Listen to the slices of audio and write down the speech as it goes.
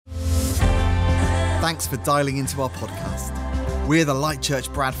Thanks for dialing into our podcast. We're the Light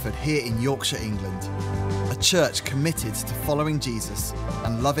Church Bradford here in Yorkshire, England. A church committed to following Jesus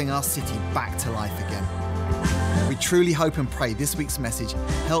and loving our city back to life again. We truly hope and pray this week's message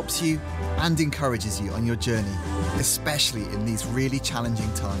helps you and encourages you on your journey, especially in these really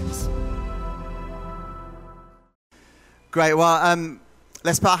challenging times. Great. Well,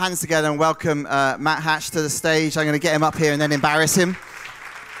 let's put our hands together and welcome Matt Hatch to the stage. I'm going to get him up here and then embarrass him.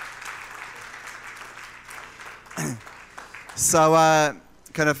 So,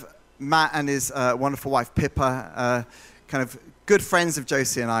 kind of Matt and his wonderful wife Pippa, kind of good friends of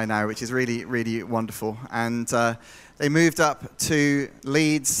Josie and I now, which is really, really wonderful. And they moved up to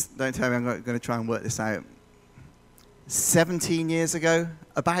Leeds. Don't tell me, I'm going to try and work this out. 17 years ago,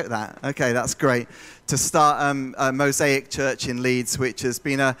 about that. Okay, that's great. To start a Mosaic Church in Leeds, which has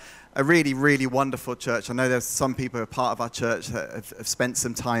been a really, really wonderful church. I know there's some people who are part of our church that have spent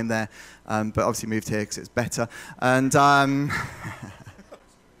some time there, but obviously moved here because it's better. And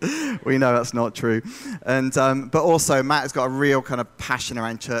we know that's not true. And but also, Matt has got a real kind of passion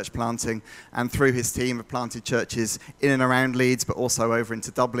around church planting, and through his team have planted churches in and around Leeds, but also over into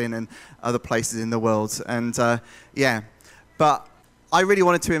Dublin and other places in the world. And but I really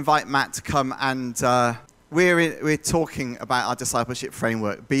wanted to invite Matt to come and we're talking about our discipleship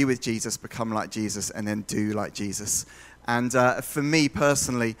framework: be with Jesus, become like Jesus, and then do like Jesus. And for me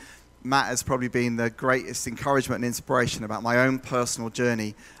personally, Matt has probably been the greatest encouragement and inspiration about my own personal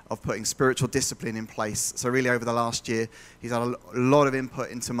journey of putting spiritual discipline in place. So really over the last year, he's had a lot of input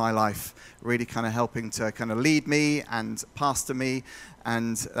into my life, really kind of helping to kind of lead me and pastor me,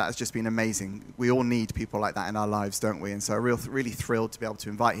 and that has just been amazing. We all need people like that in our lives, don't we? And so I'm really thrilled to be able to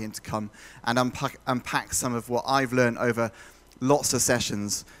invite him to come and unpack some of what I've learned over lots of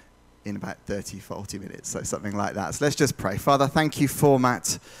sessions in about 30, 40 minutes, so something like that. So let's just pray. Father, thank you for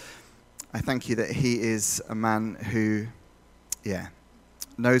Matt. I thank you that he is a man who,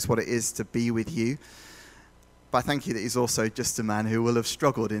 knows what it is to be with you. But I thank you that he's also just a man who will have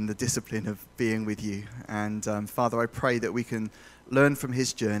struggled in the discipline of being with you. And Father, I pray that we can learn from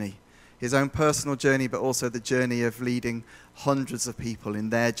his journey, his own personal journey, but also the journey of leading hundreds of people in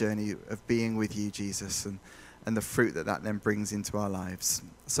their journey of being with you, Jesus, and the fruit that then brings into our lives.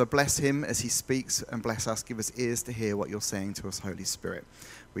 So bless him as he speaks, and bless us. Give us ears to hear what you're saying to us, Holy Spirit.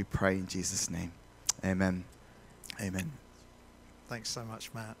 We pray in Jesus' name. Amen. Amen. Thanks so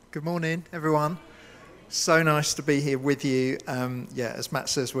much, Matt. Good morning, everyone. So nice to be here with you. As Matt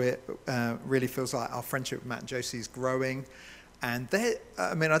says, we really feels like our friendship with Matt and Josie is growing. And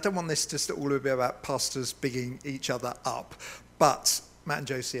I don't want this just all to be about pastors bigging each other up, but Matt and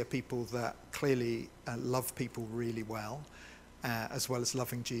Josie are people that clearly love people really well, as well as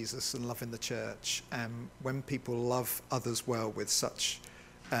loving Jesus and loving the church. And when people love others well with such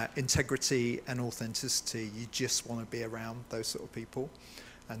integrity and authenticity, you just want to be around those sort of people.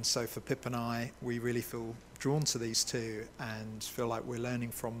 And so for Pip and I, we really feel drawn to these two and feel like we're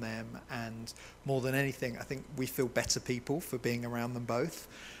learning from them. And more than anything, I think we feel better people for being around them both.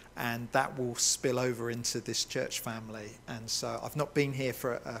 And that will spill over into this church family. And so I've not been here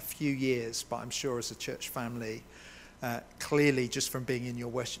for a few years, but I'm sure as a church family, clearly just from being in your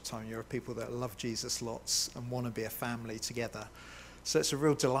worship time, you're people that love Jesus lots and want to be a family together. So it's a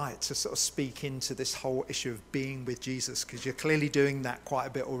real delight to sort of speak into this whole issue of being with Jesus, because you're clearly doing that quite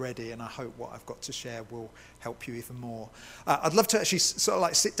a bit already, and I hope what I've got to share will help you even more. I'd love to actually sort of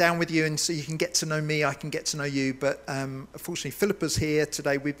like sit down with you and so you can get to know me, I can get to know you, but unfortunately Philippa's here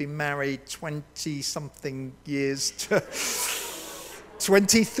today. We've been married 20-something years,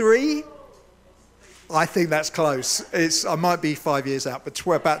 23? I think that's close. I might be 5 years out, but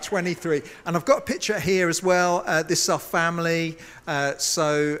about 23. And I've got a picture here as well. This is our family. Tom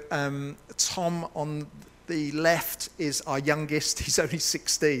on the left is our youngest. He's only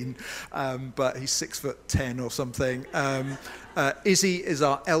 16, but he's 6'10" or something. Izzy is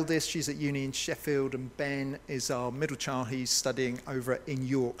our eldest. She's at uni in Sheffield, and Ben is our middle child. He's studying over in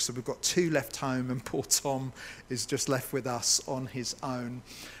York. So we've got two left home, and poor Tom is just left with us on his own.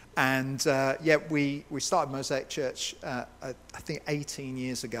 And we started Mosaic Church, I think 18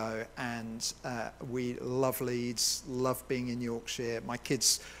 years ago, and we love Leeds, love being in Yorkshire. My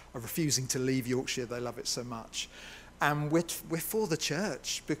kids are refusing to leave Yorkshire, they love it so much. And we're for the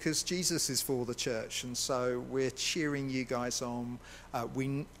church, because Jesus is for the church, and so we're cheering you guys on.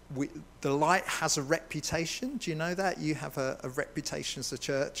 The Light has a reputation, do you know that? You have a reputation as a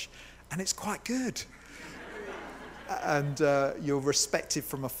church, and it's quite good. And you're respected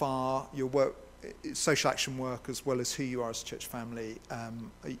from afar. Your work, social action work, as well as who you are as a church family,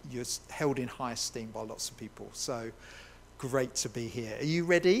 you're held in high esteem by lots of people. So Great to be here. Are you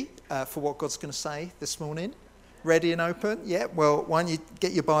ready for what God's going to say this morning? Ready and open? Yeah, well, why don't you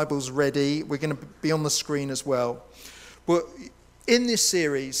get your Bibles ready? We're going to be on the screen as well. Well, in this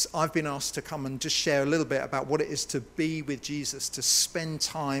series, I've been asked to come and just share a little bit about what it is to be with Jesus, to spend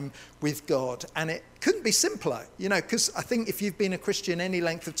time with God. And it couldn't be simpler, because I think if you've been a Christian any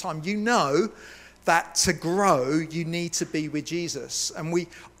length of time, you know that to grow, you need to be with Jesus. And we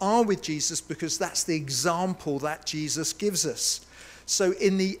are with Jesus because that's the example that Jesus gives us. So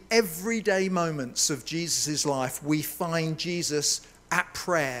in the everyday moments of Jesus' life, we find Jesus at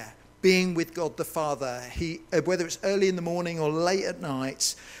prayer, being with God the Father. Whether it's early in the morning or late at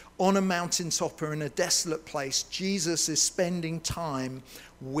night, on a mountaintop or in a desolate place, Jesus is spending time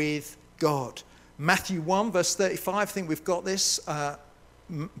with God. Matthew 1, verse 35, I think we've got this.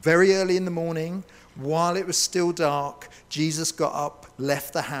 Very early in the morning, while it was still dark, Jesus got up,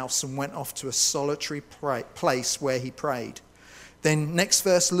 left the house, and went off to a solitary place where he prayed. Then next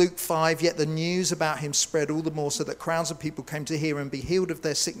verse, Luke 5, yet the news about him spread all the more so that crowds of people came to hear and be healed of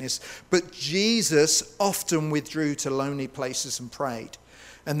their sickness. But Jesus often withdrew to lonely places and prayed.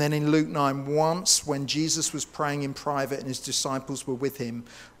 And then in Luke 9, once when Jesus was praying in private and his disciples were with him,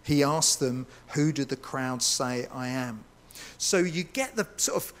 he asked them, who do the crowds say I am? So you get the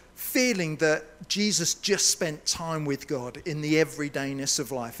sort of feeling that Jesus just spent time with God in the everydayness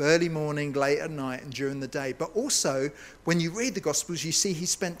of life, early morning, late at night, and during the day. But also, when you read the Gospels, you see he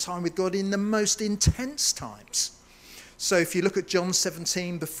spent time with God in the most intense times. So if you look at John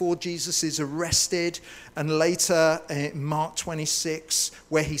 17, before Jesus is arrested, and later in Mark 26,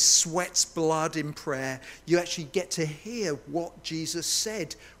 where he sweats blood in prayer, you actually get to hear what Jesus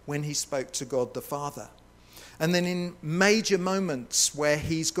said when he spoke to God the Father. And then in major moments where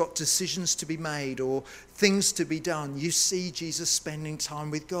he's got decisions to be made or things to be done, you see Jesus spending time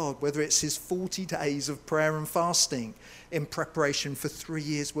with God, whether it's his 40 days of prayer and fasting in preparation for 3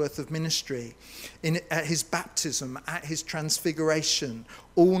 years worth of ministry, at his baptism, at his transfiguration,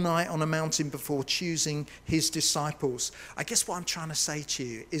 all night on a mountain before choosing his disciples. I guess what I'm trying to say to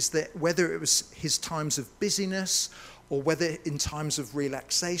you is that whether it was his times of busyness or whether in times of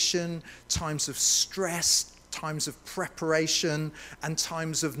relaxation, times of stress, times of preparation, and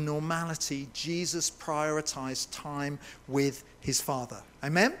times of normality, Jesus prioritized time with his Father.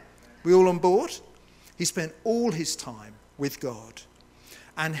 Amen? We all on board? He spent all his time with God.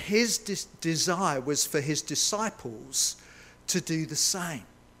 And his desire was for his disciples to do the same,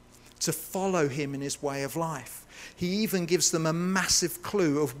 to follow him in his way of life. He even gives them a massive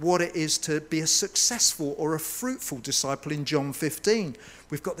clue of what it is to be a successful or a fruitful disciple in John 15.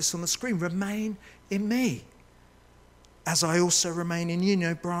 We've got this on the screen. Remain in me, as I also remain in you.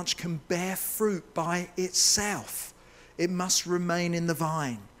 No branch can bear fruit by itself. It must remain in the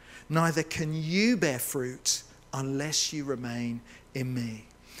vine. Neither can you bear fruit unless you remain in me.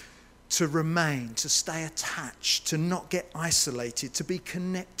 To remain, to stay attached, to not get isolated, to be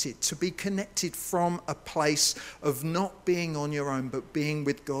connected from a place of not being on your own, but being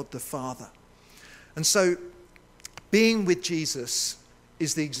with God the Father. And so being with Jesus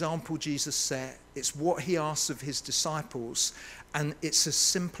is the example Jesus set. It's what he asks of his disciples, and it's as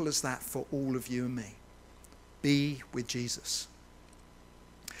simple as that for all of you and me. Be with Jesus.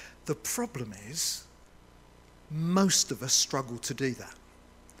 The problem is, most of us struggle to do that.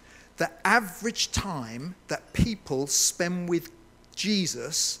 The average time that people spend with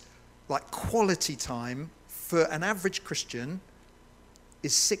Jesus, like quality time for an average Christian,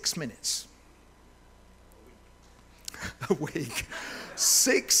 is 6 minutes. A week.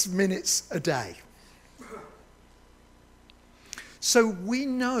 6 minutes a day. So we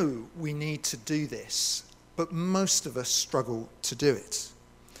know we need to do this, but most of us struggle to do it.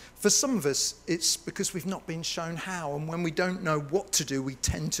 For some of us, it's because we've not been shown how, and when we don't know what to do, we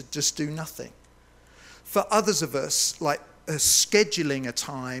tend to just do nothing. For others of us, like scheduling a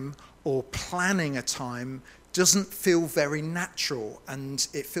time or planning a time doesn't feel very natural, and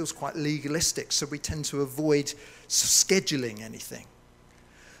it feels quite legalistic, so we tend to avoid scheduling anything.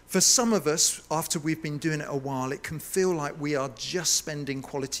 For some of us, after we've been doing it a while, it can feel like we are just spending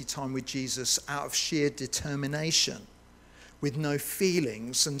quality time with Jesus out of sheer determination, with no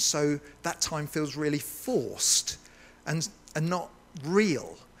feelings, and so that time feels really forced and not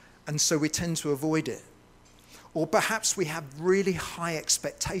real, and so we tend to avoid it. Or perhaps we have really high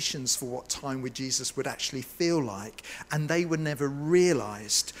expectations for what time with Jesus would actually feel like, and they were never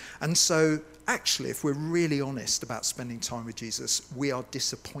realized. And so actually, if we're really honest about spending time with Jesus, we are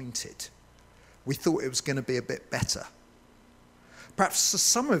disappointed. We thought it was going to be a bit better. Perhaps for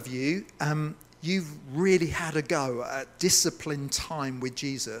some of you, you've really had a go at disciplined time with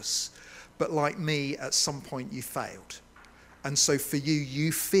Jesus, but like me, at some point you failed. And so for you,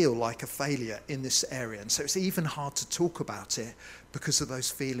 you feel like a failure in this area. And so it's even hard to talk about it because of those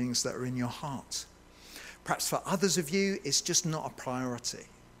feelings that are in your heart. Perhaps for others of you, it's just not a priority.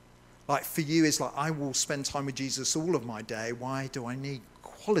 Like for you, it's like, I will spend time with Jesus all of my day. Why do I need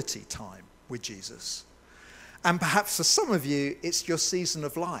quality time with Jesus? And perhaps for some of you, it's your season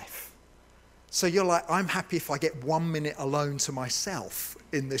of life. So you're like, I'm happy if I get 1 minute alone to myself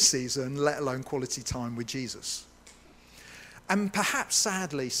in this season, let alone quality time with Jesus. And perhaps,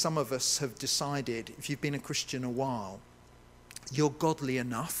 sadly, some of us have decided, if you've been a Christian a while, you're godly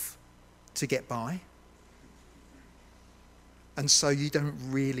enough to get by. And so you don't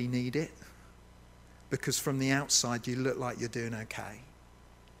really need it, because from the outside you look like you're doing okay.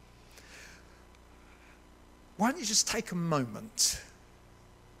 Why don't you just take a moment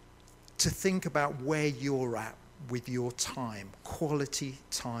to think about where you're at with your time, quality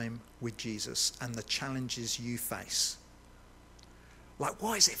time with Jesus, and the challenges you face. Like,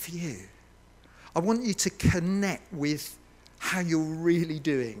 what is it for you? I want you to connect with how you're really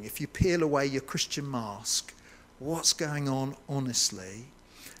doing. If you peel away your Christian mask, what's going on honestly?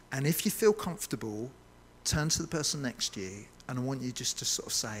 And if you feel comfortable, turn to the person next to you, and I want you just to sort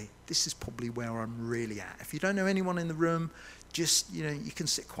of say, this is probably where I'm really at. If you don't know anyone in the room, just, you can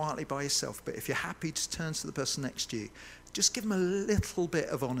sit quietly by yourself. But if you're happy to turn to the person next to you, just give them a little bit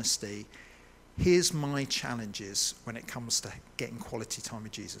of honesty. Here's my challenges when it comes to getting quality time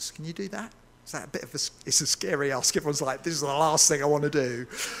with Jesus. Can you do that? Is that a bit of it's a scary ask. Everyone's like, this is the last thing I want to do.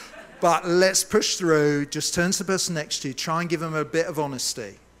 But let's push through. Just turn to the person next to you. Try and give them a bit of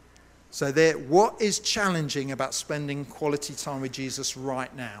honesty. So what is challenging about spending quality time with Jesus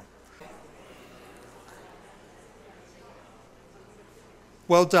right now?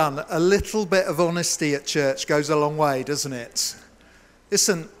 Well done. A little bit of honesty at church goes a long way, doesn't it?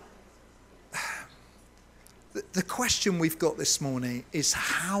 Listen, the question we've got this morning is,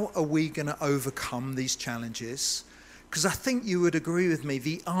 how are we going to overcome these challenges? Because I think you would agree with me,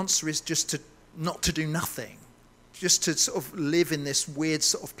 the answer is just not to do nothing. Just to sort of live in this weird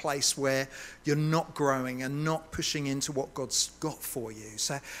sort of place where you're not growing and not pushing into what God's got for you.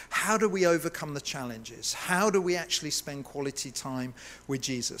 So how do we overcome the challenges? How do we actually spend quality time with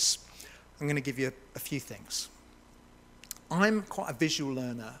Jesus? I'm going to give you a few things. I'm quite a visual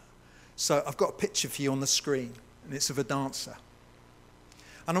learner. So I've got a picture for you on the screen, and it's of a dancer.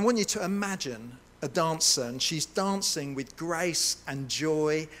 And I want you to imagine a dancer, and she's dancing with grace and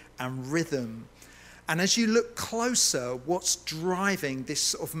joy and rhythm. And as you look closer, what's driving this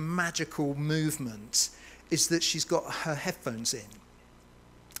sort of magical movement is that she's got her headphones in.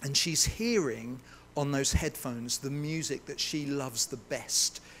 And she's hearing on those headphones the music that she loves the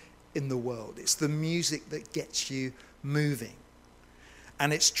best in the world. It's the music that gets you moving.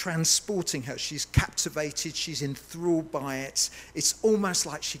 And it's transporting her. She's captivated. She's enthralled by it. It's almost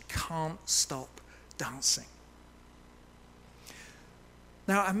like she can't stop dancing.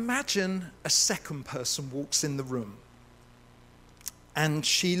 Now imagine a second person walks in the room, and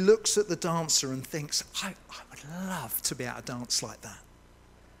she looks at the dancer and thinks, I would love to be able to dance like that.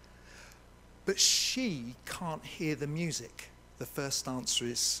 But she can't hear the music the first dancer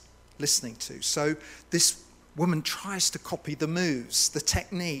is listening to. So this woman tries to copy the moves, the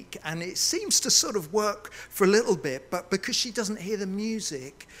technique, and it seems to sort of work for a little bit, but because she doesn't hear the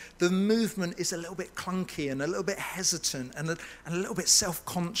music, the movement is a little bit clunky and a little bit hesitant and a little bit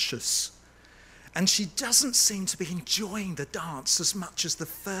self-conscious. And she doesn't seem to be enjoying the dance as much as the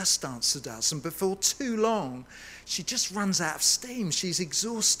first dancer does. And before too long, she just runs out of steam. She's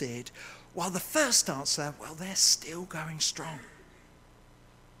exhausted, while the first dancer, well, they're still going strong.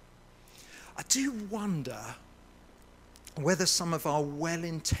 I do wonder whether some of our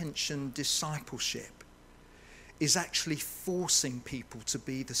well-intentioned discipleship is actually forcing people to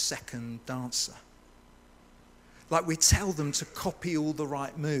be the second dancer. Like we tell them to copy all the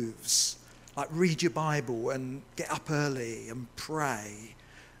right moves, like read your Bible and get up early and pray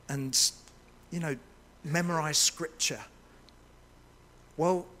and, memorize scripture.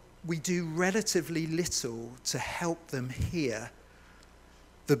 Well, we do relatively little to help them hear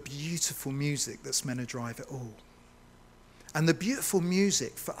the beautiful music that's meant to drive it all. And the beautiful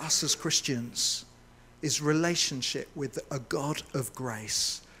music for us as Christians is relationship with a God of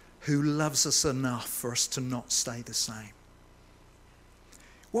grace who loves us enough for us to not stay the same.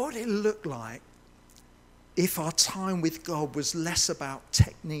 What would it look like if our time with God was less about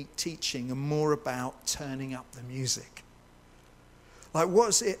technique teaching and more about turning up the music? Like,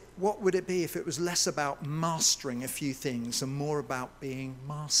 what would it be if it was less about mastering a few things and more about being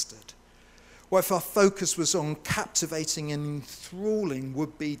mastered? What if our focus was on captivating and enthralling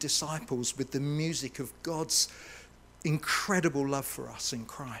would-be disciples with the music of God's incredible love for us in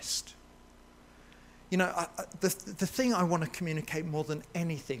Christ. You know, the thing I want to communicate more than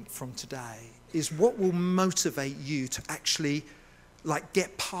anything from today is what will motivate you to actually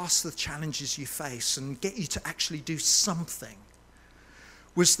get past the challenges you face and get you to actually do something,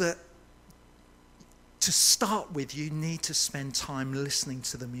 was that to start with, you need to spend time listening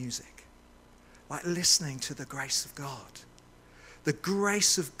to the music, listening to the grace of God. The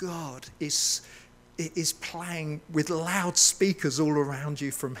grace of God is playing with loudspeakers all around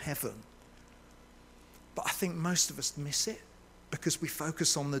you from heaven. But I think most of us miss it because we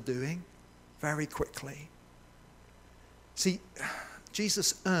focus on the doing very quickly. See,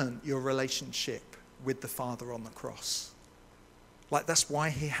 Jesus earned your relationship with the Father on the cross. That's why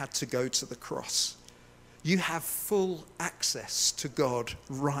he had to go to the cross. You have full access to God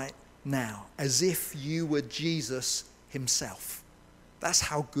right now, as if you were Jesus himself. That's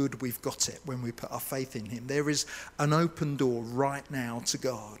how good we've got it when we put our faith in him. There is an open door right now to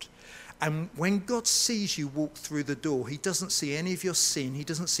God. And when God sees you walk through the door, he doesn't see any of your sin. He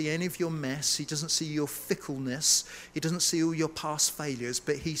doesn't see any of your mess. He doesn't see your fickleness. He doesn't see all your past failures,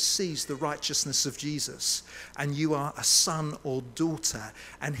 but he sees the righteousness of Jesus. And you are a son or daughter,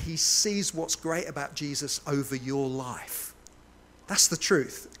 and he sees what's great about Jesus over your life. That's the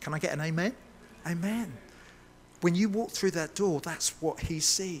truth. Can I get an amen? Amen. When you walk through that door, that's what he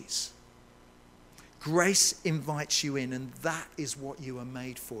sees. Grace invites you in, and that is what you are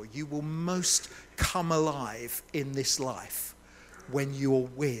made for. You will most come alive in this life when you're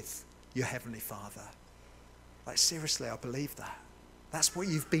with your Heavenly Father. Seriously, I believe that. That's what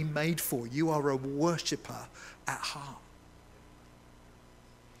you've been made for. You are a worshipper at heart.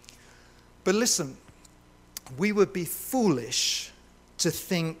 But listen, we would be foolish to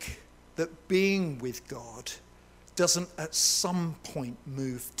think that being with God doesn't at some point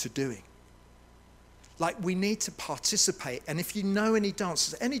move to doing. We need to participate. And if you know any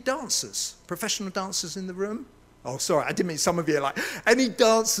dancers, professional dancers in the room? Oh, sorry, I didn't mean some of you any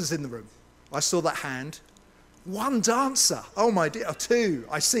dancers in the room? I saw that hand. One dancer. Oh my dear, two.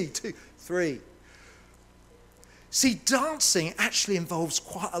 I see, two, three. See, dancing actually involves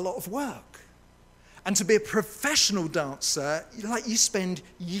quite a lot of work. And to be a professional dancer, you spend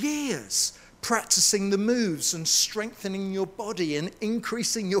years practicing the moves and strengthening your body and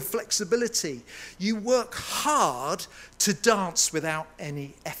increasing your flexibility. You work hard to dance without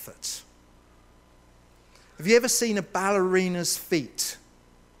any effort. Have you ever seen a ballerina's feet?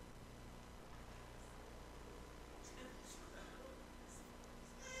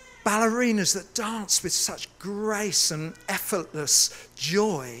 Ballerinas that dance with such grace and effortless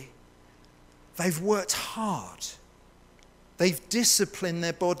joy, they've worked hard. They've disciplined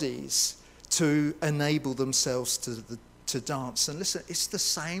their bodies to enable themselves to dance. And listen, it's the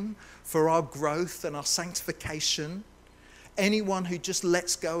same for our growth and our sanctification. Anyone who just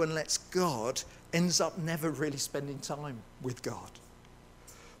lets go and lets God ends up never really spending time with God.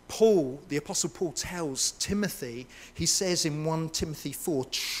 Paul, the Apostle Paul, tells Timothy, he says in 1 Timothy 4,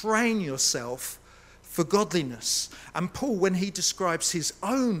 train yourself for godliness. And Paul, when he describes his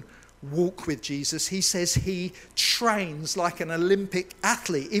own walk with Jesus, he says he trains like an Olympic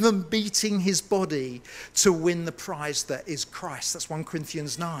athlete, even beating his body to win the prize that is Christ. That's 1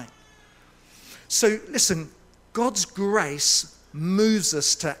 Corinthians 9. So listen, God's grace moves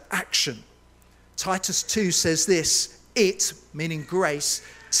us to action. Titus 2 says this, it, meaning grace,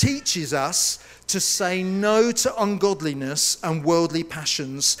 teaches us to say no to ungodliness and worldly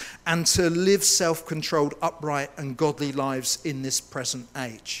passions and to live self-controlled, upright and godly lives in this present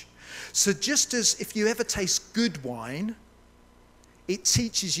age. So just as if you ever taste good wine, it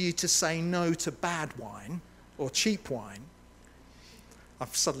teaches you to say no to bad wine or cheap wine.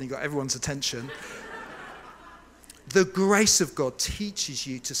 I've suddenly got everyone's attention. The grace of God teaches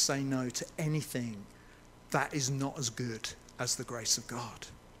you to say no to anything that is not as good as the grace of God.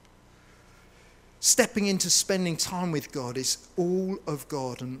 Stepping into spending time with God is all of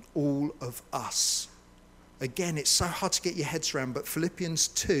God and all of us. Again, it's so hard to get your heads around, but Philippians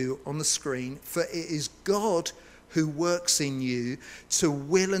 2 on the screen, for it is God who works in you to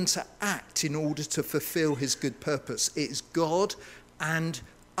will and to act in order to fulfill his good purpose. It is God and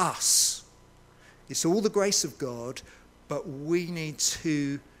us. It's all the grace of God, but we need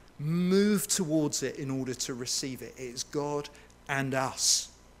to move towards it in order to receive it. It is God and us.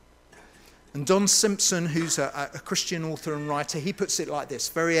 And Don Simpson, who's a Christian author and writer, he puts it like this,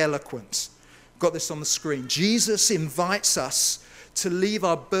 very eloquent. Got this on the screen. Jesus invites us to leave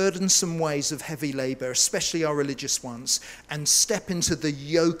our burdensome ways of heavy labor, especially our religious ones, and step into the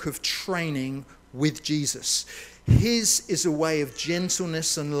yoke of training with Jesus. His is a way of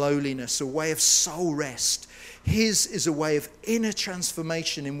gentleness and lowliness, a way of soul rest. His is a way of inner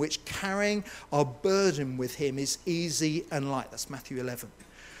transformation in which carrying our burden with him is easy and light. That's Matthew 11.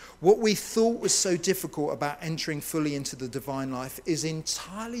 What we thought was so difficult about entering fully into the divine life is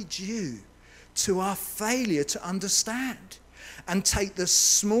entirely due to our failure to understand and take the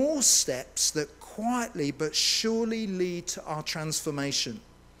small steps that quietly but surely lead to our transformation.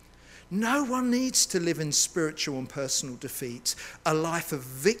 No one needs to live in spiritual and personal defeat. A life of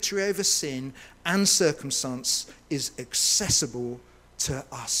victory over sin and circumstance is accessible to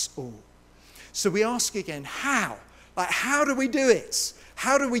us all. So we ask again, how? How do we do it?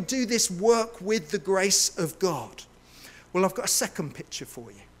 How do we do this work with the grace of God? Well, I've got a second picture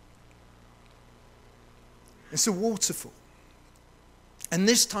for you. It's a waterfall. And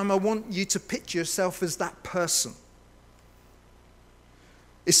this time I want you to picture yourself as that person.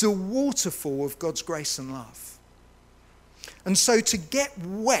 It's a waterfall of God's grace and love. And so to get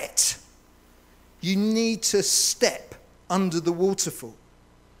wet, you need to step under the waterfall.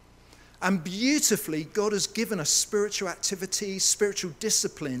 And beautifully, God has given us spiritual activities, spiritual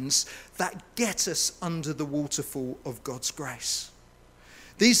disciplines that get us under the waterfall of God's grace.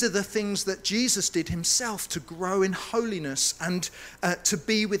 These are the things that Jesus did himself to grow in holiness and to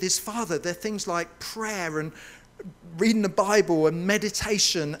be with his Father. They're things like prayer and reading the Bible and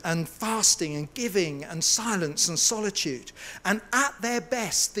meditation and fasting and giving and silence and solitude. And at their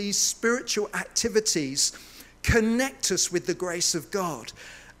best, these spiritual activities connect us with the grace of God.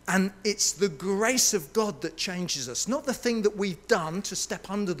 And it's the grace of God that changes us. Not the thing that we've done to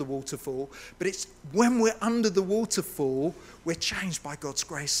step under the waterfall, but it's when we're under the waterfall, we're changed by God's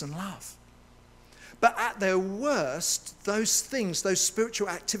grace and love. But at their worst, those things, those spiritual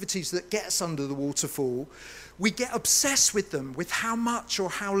activities that get us under the waterfall, we get obsessed with them, with how much or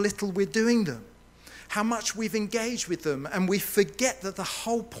how little we're doing them, how much we've engaged with them, and we forget that the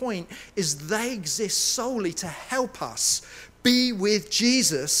whole point is they exist solely to help us be with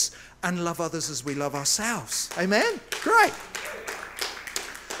Jesus and love others as we love ourselves. Amen? Great.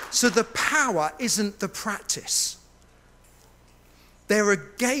 So the power isn't the practice. They're a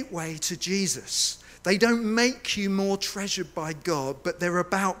gateway to Jesus. They don't make you more treasured by God, but they're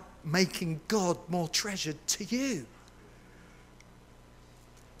about making God more treasured to you.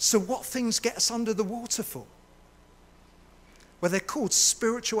 So what things get us under the waterfall? Well, they're called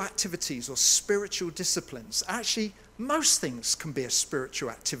spiritual activities or spiritual disciplines. Actually, most things can be a spiritual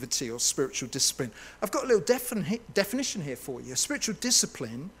activity or spiritual discipline. I've got a little definition here for you. A spiritual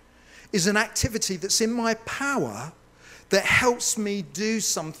discipline is an activity that's in my power that helps me do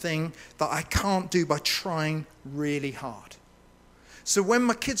something that I can't do by trying really hard. So when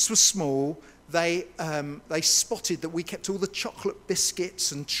my kids were small, they spotted that we kept all the chocolate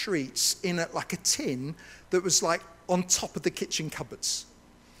biscuits and treats in a tin that was on top of the kitchen cupboards.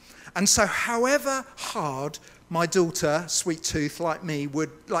 And so however hard my daughter, sweet tooth like me,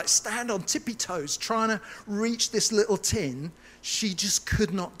 would stand on tippy toes trying to reach this little tin, she just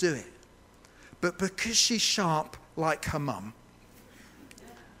could not do it. But because she's sharp like her mum,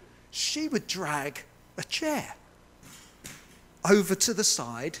 she would drag a chair over to the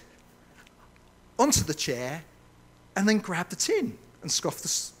side, onto the chair, and then grab the tin and scoff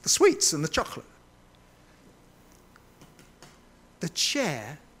the sweets and the chocolate. The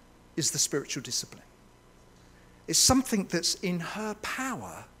chair is the spiritual discipline. It's something that's in her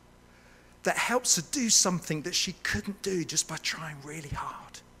power that helps her do something that she couldn't do just by trying really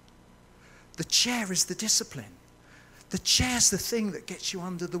hard. The chair is the discipline. The chair's the thing that gets you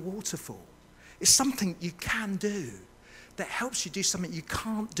under the waterfall. It's something you can do that helps you do something you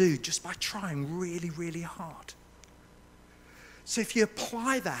can't do just by trying really, really hard. So if you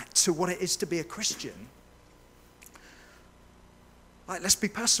apply that to what it is to be a Christian, let's be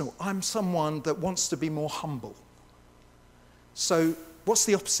personal. I'm someone that wants to be more humble. So what's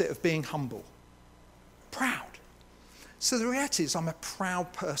the opposite of being humble? Proud. So the reality is I'm a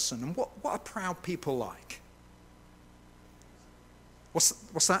proud person. And what are proud people like?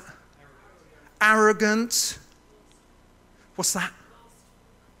 What's that? Arrogant. What's that?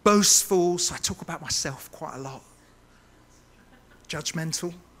 Boastful. So I talk about myself quite a lot.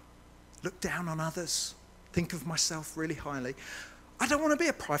 Judgmental. Look down on others. Think of myself really highly. I don't want to be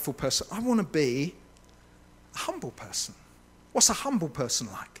a prideful person. I want to be a humble person. What's a humble person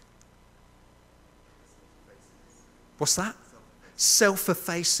like? What's that?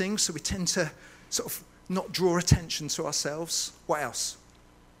 Self-effacing. So we tend to sort of not draw attention to ourselves. What else?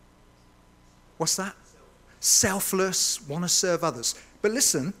 What's that? Selfless, want to serve others. But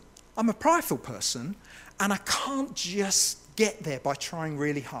listen, I'm a prideful person, and I can't just get there by trying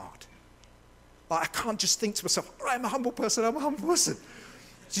really hard. I can't just think to myself, all right, I'm a humble person. I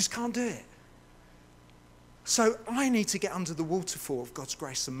just can't do it. So I need to get under the waterfall of God's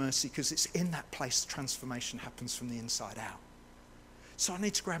grace and mercy, because it's in that place transformation happens from the inside out. So I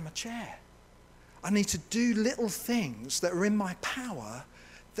need to grab my chair. I need to do little things that are in my power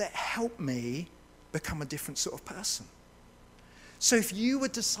that help me become a different sort of person. So if you were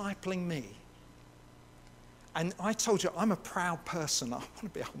discipling me, and I told you I'm a proud person, I want to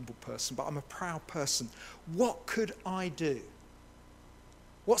be a humble person, but I'm a proud person, what could I do?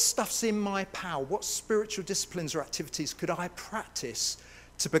 What stuff's in my power? What spiritual disciplines or activities could I practice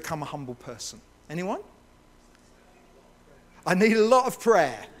to become a humble person? Anyone? I need a lot of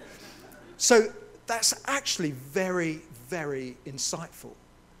prayer. So that's actually very, very insightful,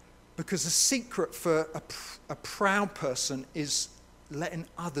 because the secret for a proud person is letting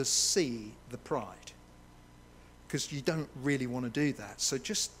others see the pride, because you don't really want to do that. So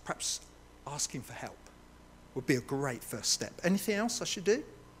just perhaps asking for help would be a great first step. Anything else I should do?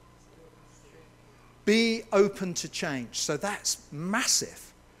 Be open to change. So that's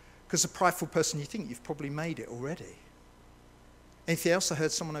massive, because a prideful person, you think you've probably made it already. Anything else? I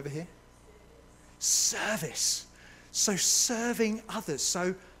heard someone over here. Service. So serving others.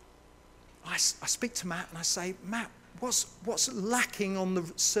 So I speak to Matt and I say, Matt, what's lacking on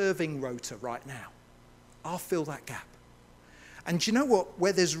the serving rota right now? I'll fill that gap. And do you know what?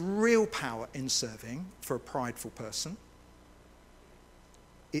 Where there's real power in serving for a prideful person,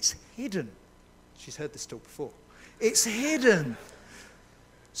 it's hidden. She's heard this talk before. It's hidden.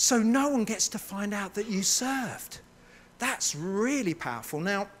 So no one gets to find out that you served. That's really powerful.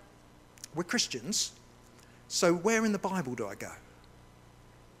 Now, we're Christians, so where in the Bible do I go?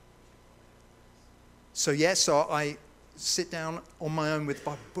 So I sit down on my own with the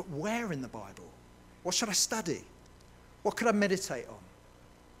Bible, but where in the Bible? What should I study? What could I meditate on?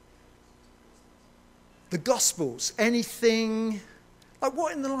 The Gospels, anything, like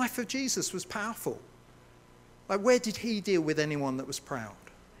what in the life of Jesus was powerful? Like where did he deal with anyone that was proud?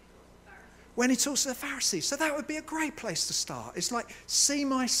 When he talks to the Pharisees. So that would be a great place to start. It's like, see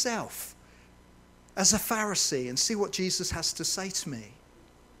myself as a Pharisee and see what Jesus has to say to me.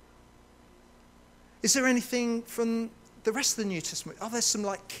 Is there anything from the rest of the New Testament? Are there some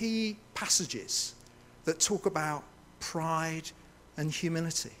like key passages that talk about pride and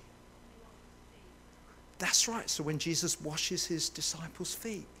humility? That's right. So when Jesus washes his disciples'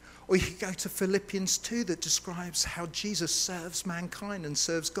 feet. Or you could go to Philippians 2 that describes how Jesus serves mankind and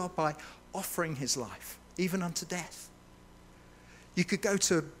serves God by offering his life, even unto death. You could go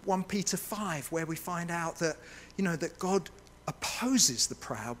to 1 Peter 5 where we find out that, that God opposes the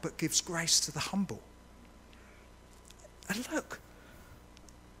proud but gives grace to the humble. And look,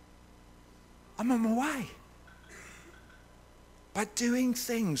 I'm on my way. By doing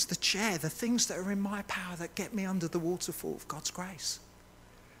things, the things that are in my power that get me under the waterfall of God's grace.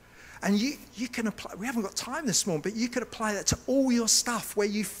 And you can apply, we haven't got time this morning, but you could apply that to all your stuff where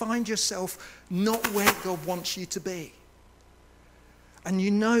you find yourself not where God wants you to be. And you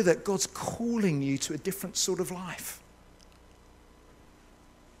know that God's calling you to a different sort of life.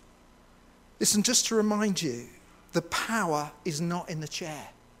 Listen, just to remind you, the power is not in the chair.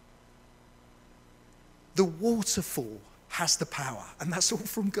 The waterfall has the power, and that's all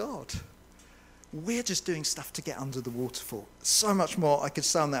from God. We're just doing stuff to get under the waterfall. So much more I could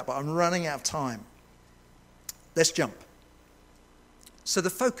say on that, but I'm running out of time. Let's jump. So the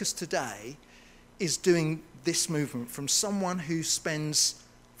focus today is doing this movement from someone who spends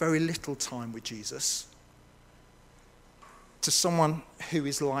very little time with Jesus to someone who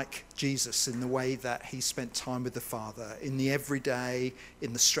is like Jesus in the way that he spent time with the Father, in the everyday,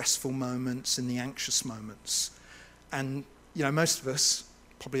 in the stressful moments, in the anxious moments. And, most of us,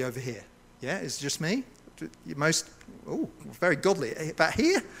 probably over here. Yeah, it's just me? Very godly. About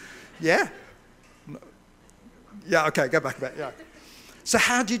here? Yeah? Yeah, okay, go back a bit. Yeah. So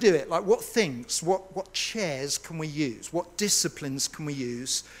how do you do it? Like what things, what chairs can we use? What disciplines can we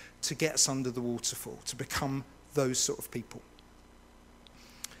use to get us under the waterfall, to become those sort of people?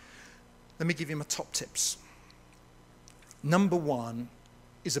 Let me give you my top tips. Number 1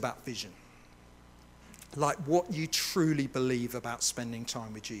 is about vision. Like what you truly believe about spending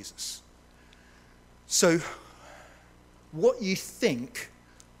time with Jesus. So what you think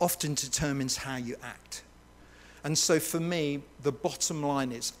often determines how you act. And so for me, the bottom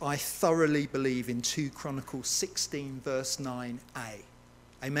line is I thoroughly believe in 2 Chronicles 16 verse 9a.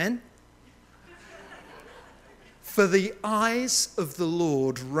 Amen? For the eyes of the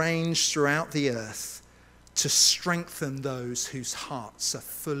Lord range throughout the earth to strengthen those whose hearts are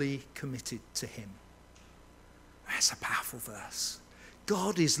fully committed to him. That's a powerful verse.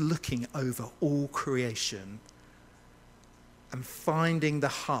 God is looking over all creation and finding the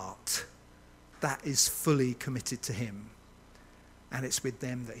heart that is fully committed to him. And it's with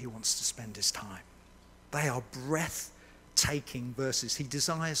them that he wants to spend his time. They are breathtaking verses. He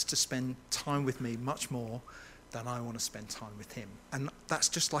desires to spend time with me much more than I want to spend time with him. And that's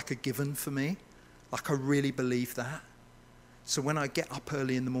just like a given for me. Like, I really believe that. So when I get up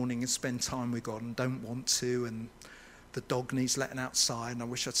early in the morning and spend time with God and don't want to, and the dog needs letting outside and I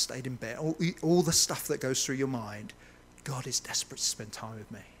wish I'd stayed in bed, all the stuff that goes through your mind, God is desperate to spend time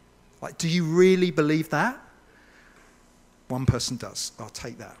with me. Like, do you really believe that? One person does. I'll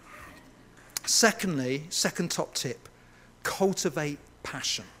take that. Secondly, second top tip, cultivate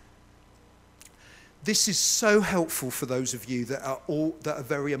passion. This is so helpful for those of you that are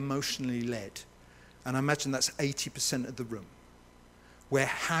very emotionally led. And I imagine that's 80% of the room, where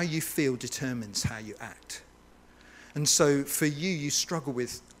how you feel determines how you act. And so for you, you struggle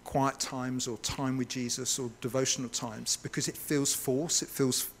with quiet times or time with Jesus or devotional times because it feels forced, it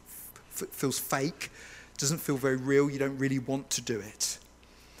feels fake, it doesn't feel very real, you don't really want to do it.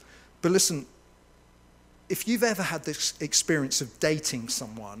 But listen, if you've ever had this experience of dating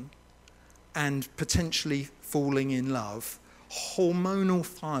someone and potentially falling in love, hormonal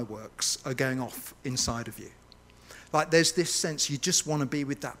fireworks are going off inside of you. Like, there's this sense you just want to be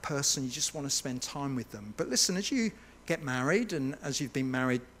with that person, you just want to spend time with them. But listen, as you get married, and as you've been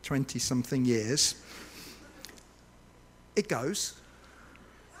married 20-something years, it goes.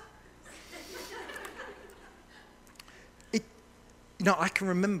 I can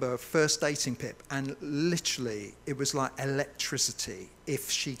remember first dating Pip, and literally it was like electricity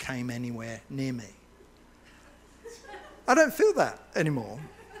if she came anywhere near me. I don't feel that anymore.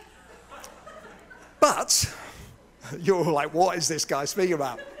 But you're all like, what is this guy speaking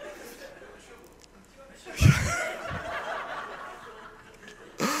about?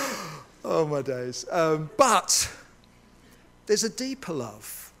 Oh, my days. But there's a deeper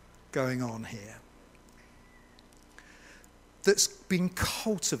love going on here that's been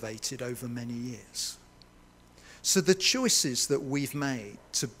cultivated over many years. So the choices that we've made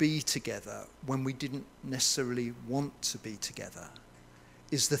to be together when we didn't necessarily want to be together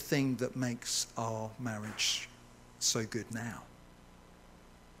is the thing that makes our marriage so good now.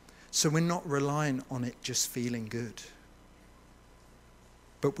 So we're not relying on it just feeling good,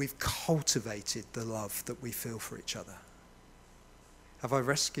 but we've cultivated the love that we feel for each other. Have I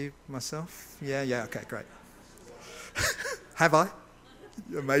rescued myself? Yeah, okay, great. Have I?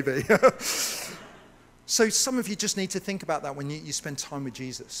 Yeah, maybe. So some of you just need to think about that when you spend time with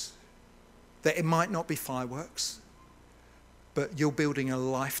Jesus. That it might not be fireworks, but you're building a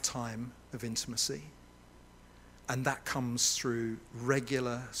lifetime of intimacy. And that comes through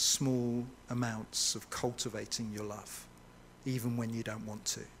regular, small amounts of cultivating your love, even when you don't want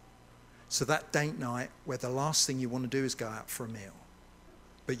to. So that date night where the last thing you want to do is go out for a meal,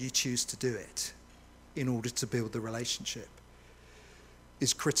 but you choose to do it in order to build the relationship,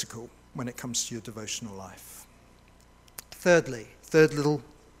 is critical when it comes to your devotional life. Thirdly, third little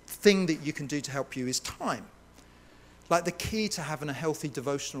thing that you can do to help you is time. Like, the key to having a healthy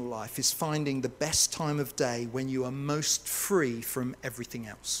devotional life is finding the best time of day when you are most free from everything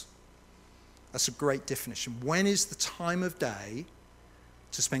else. That's a great definition. When is the time of day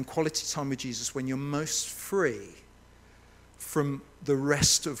to spend quality time with Jesus? When you're most free from the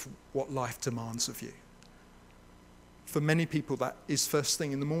rest of what life demands of you. For many people, that is first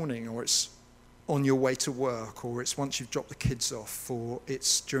thing in the morning, or it's on your way to work, or it's once you've dropped the kids off, or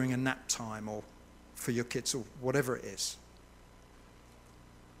it's during a nap time, or for your kids, or whatever it is.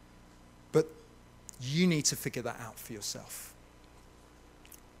 But you need to figure that out for yourself.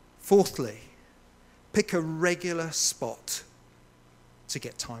 Fourthly, pick a regular spot to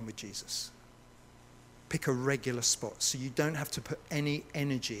get time with Jesus. Pick a regular spot so you don't have to put any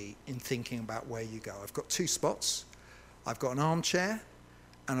energy in thinking about where you go. I've got 2 spots. I've got an armchair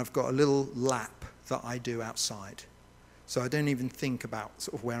and I've got a little lap that I do outside. So I don't even think about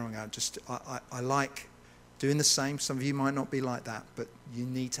sort of where I'm going. I like doing the same. Some of you might not be like that, but you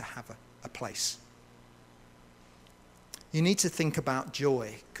need to have a place. You need to think about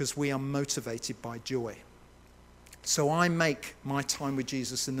joy, because we are motivated by joy. So I make my time with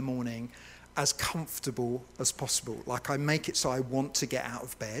Jesus in the morning as comfortable as possible. Like, I make it so I want to get out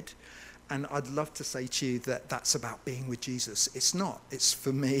of bed. And I'd love to say to you that that's about being with Jesus. It's not. It's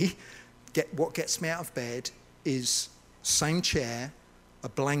for me. What gets me out of bed is same chair, a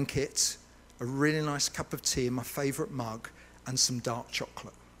blanket, a really nice cup of tea in my favourite mug, and some dark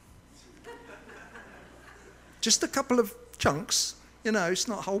chocolate. Just a couple of chunks. It's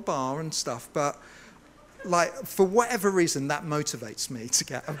not a whole bar and stuff. But, like, for whatever reason, that motivates me to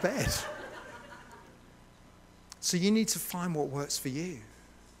get out of bed. So you need to find what works for you.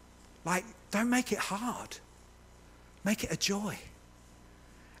 Like, don't make it hard. Make it a joy.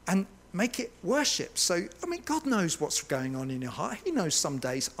 And make it worship. So, I mean, God knows what's going on in your heart. He knows some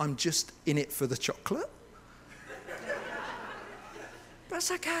days I'm just in it for the chocolate. But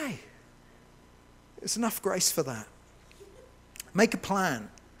it's okay. There's enough grace for that. Make a plan.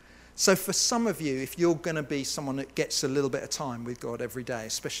 So for some of you, if you're going to be someone that gets a little bit of time with God every day,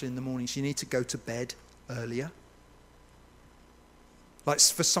 especially in the mornings, you need to go to bed earlier. Like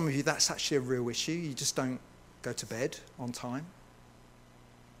for some of you, that's actually a real issue. You just don't go to bed on time.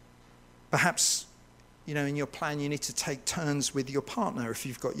 Perhaps, in your plan, you need to take turns with your partner if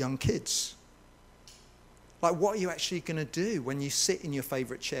you've got young kids. Like, what are you actually going to do when you sit in your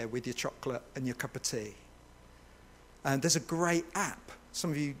favourite chair with your chocolate and your cup of tea? And there's a great app.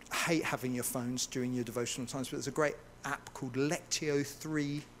 Some of you hate having your phones during your devotional times, but there's a great app called Lectio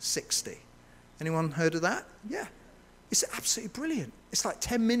 360. Anyone heard of that? Yeah. It's absolutely brilliant. It's like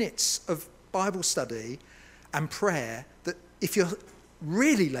 10 minutes of Bible study and prayer that if you're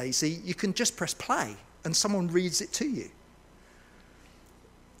really lazy, you can just press play and someone reads it to you.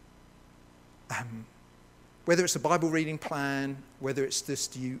 Whether it's a Bible reading plan, whether it's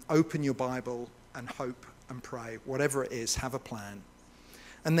just you open your Bible and hope and pray, whatever it is, have a plan.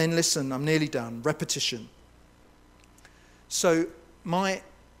 And then listen, I'm nearly done. Repetition. So my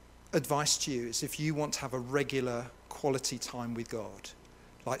advice to you is if you want to have a regular quality time with God,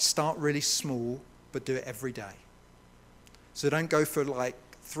 like start really small, but do it every day. So don't go for like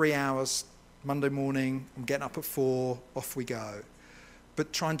 3 hours Monday morning, I'm getting up at 4, off we go.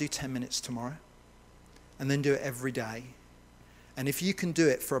 But try and do 10 minutes tomorrow. And then do it every day. And if you can do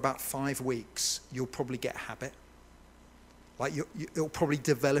it for about 5 weeks, you'll probably get a habit. Like it'll probably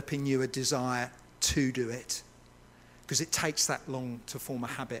develop in you a desire to do it. Because it takes that long to form a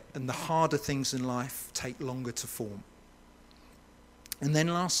habit. And the harder things in life take longer to form. And then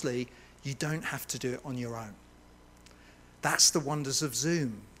lastly, you don't have to do it on your own. That's the wonders of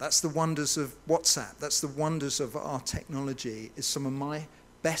Zoom. That's the wonders of WhatsApp. That's the wonders of our technology. Is some of my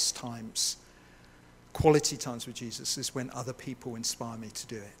best times, quality times with Jesus, is when other people inspire me to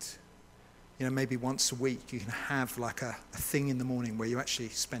do it. Maybe once a week you can have like a thing in the morning where you actually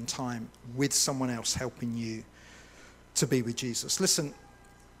spend time with someone else helping you to be with Jesus. Listen,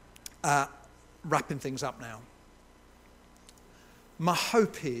 wrapping things up now. My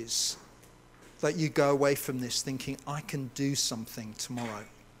hope is that you go away from this thinking, I can do something tomorrow.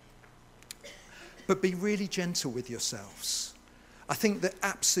 But be really gentle with yourselves. I think the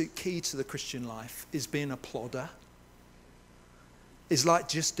absolute key to the Christian life is being a plodder. Is like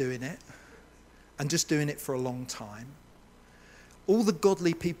just doing it, and just doing it for a long time. All the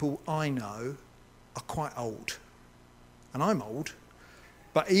godly people I know are quite old. And I'm old,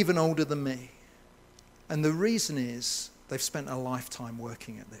 but even older than me. And the reason is they've spent a lifetime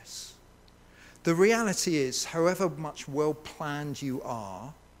working at this. The reality is, however much well-planned you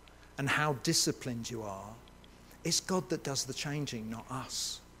are and how disciplined you are, it's God that does the changing, not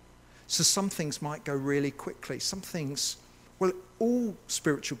us. So some things might go really quickly. Some things, well, all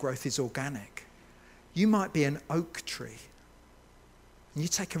spiritual growth is organic. You might be an oak tree, and you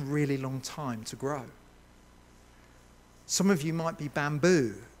take a really long time to grow. Some of you might be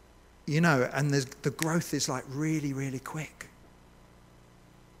bamboo, and the growth is like really, really quick.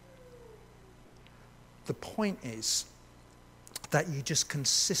 The point is that you just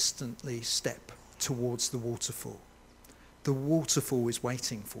consistently step towards the waterfall. The waterfall is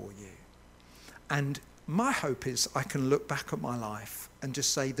waiting for you. And my hope is I can look back at my life and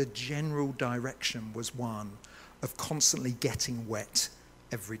just say the general direction was one of constantly getting wet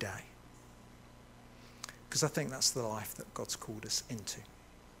every day. Because I think that's the life that God's called us into.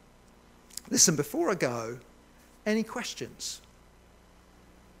 Listen, before I go, any questions?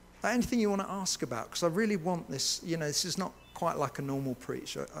 Anything you want to ask about? Because I really want this, this is not quite like a normal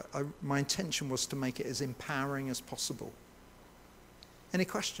preach. My intention was to make it as empowering as possible. Any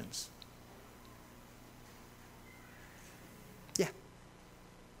questions? Yeah.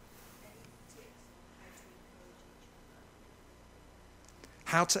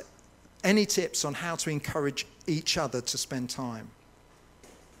 Any tips on how to encourage each other to spend time?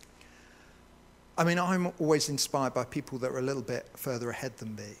 I mean, I'm always inspired by people that are a little bit further ahead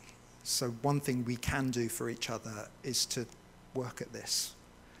than me. So one thing we can do for each other is to work at this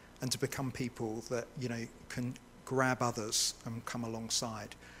and to become people that, can grab others and come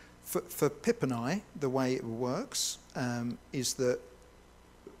alongside. For Pip and I, the way it works is that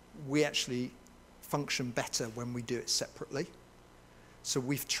we actually function better when we do it separately. So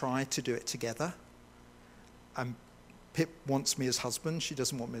we've tried to do it together. Pip wants me as husband. She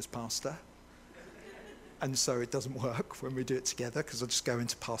doesn't want me as pastor. And so it doesn't work when we do it together because I just go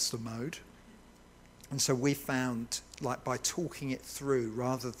into pastor mode. And so we found, like, by talking it through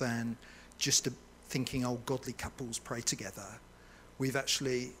rather than just thinking, oh, godly couples pray together, we've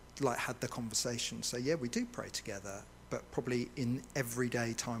actually, like, had the conversation. So, yeah, we do pray together, but probably in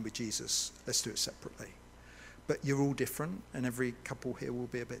everyday time with Jesus, let's do it separately. But you're all different, and every couple here will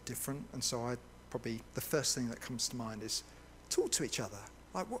be a bit different. And so the first thing that comes to mind is talk to each other.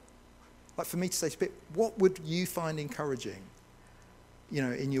 Like for me to say to Pip, what would you find encouraging,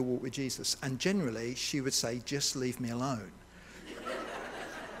 in your walk with Jesus? And generally, she would say, just leave me alone.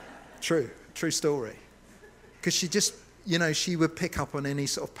 True story. Because she just, she would pick up on any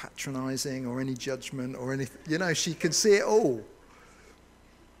sort of patronizing or any judgment or anything. She can see it all.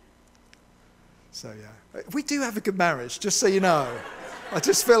 So, yeah. We do have a good marriage, just so you know. I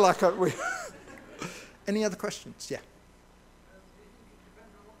just feel like we... Any other questions? Yeah.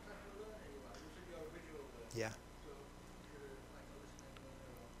 Yeah.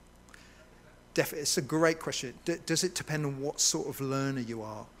 Definitely. It's a great question. Does it depend on what sort of learner you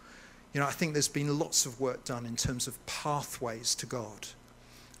are? I think there's been lots of work done in terms of pathways to God.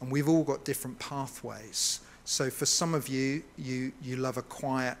 And we've all got different pathways. So for some of you, you love a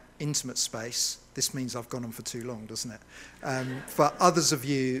quiet, intimate space. This means I've gone on for too long, doesn't it? For others of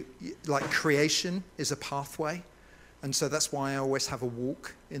you, like creation is a pathway. And so that's why I always have a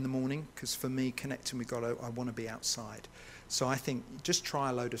walk in the morning, because for me, connecting with God, I want to be outside. So I think just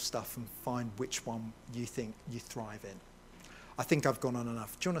try a load of stuff and find which one you think you thrive in. I think I've gone on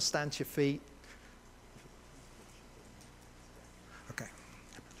enough. Do you want to stand to your feet? Okay.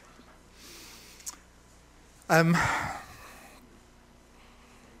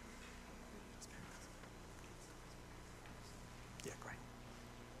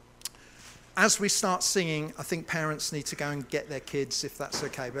 As we start singing, I think parents need to go and get their kids, if that's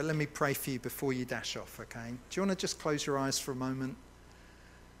okay. But let me pray for you before you dash off, okay? Do you want to just close your eyes for a moment?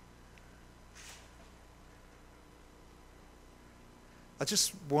 I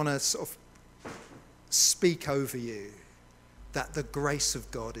just want to sort of speak over you that the grace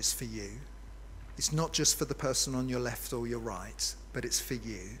of God is for you. It's not just for the person on your left or your right, but it's for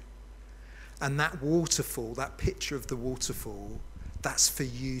you. And that waterfall, that picture of the waterfall, that's for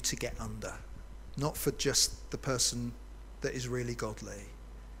you to get under, not for just the person that is really godly.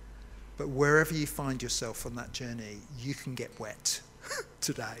 But wherever you find yourself on that journey, you can get wet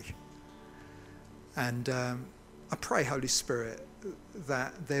today. And I pray, Holy Spirit,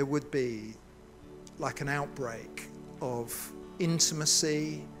 that there would be like an outbreak of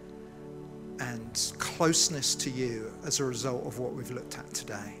intimacy and closeness to you as a result of what we've looked at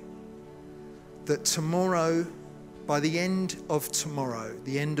today. That tomorrow, by the end of tomorrow,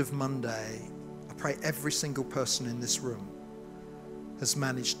 the end of Monday, I pray every single person in this room has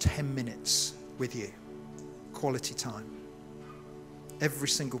managed 10 minutes with you, quality time. Every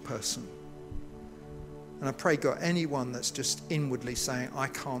single person. And I pray, God, anyone that's just inwardly saying, I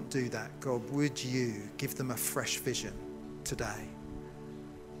can't do that, God, would you give them a fresh vision today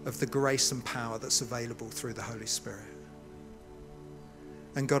of the grace and power that's available through the Holy Spirit.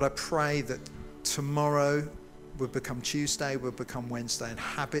 And God, I pray that tomorrow would become Tuesday, would become Wednesday, and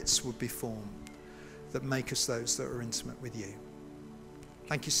habits would be formed that make us those that are intimate with you.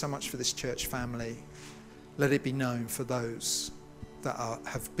 Thank you so much for this church family. Let it be known for those that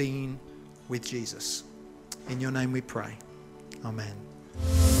have been with Jesus. In your name we pray. Amen.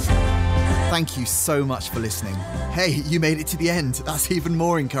 Thank you so much for listening. Hey, you made it to the end. That's even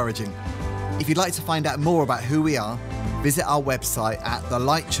more encouraging. If you'd like to find out more about who we are, visit our website at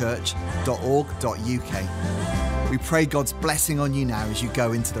thelightchurch.org.uk. We pray God's blessing on you now as you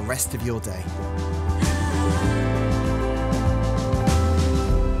go into the rest of your day.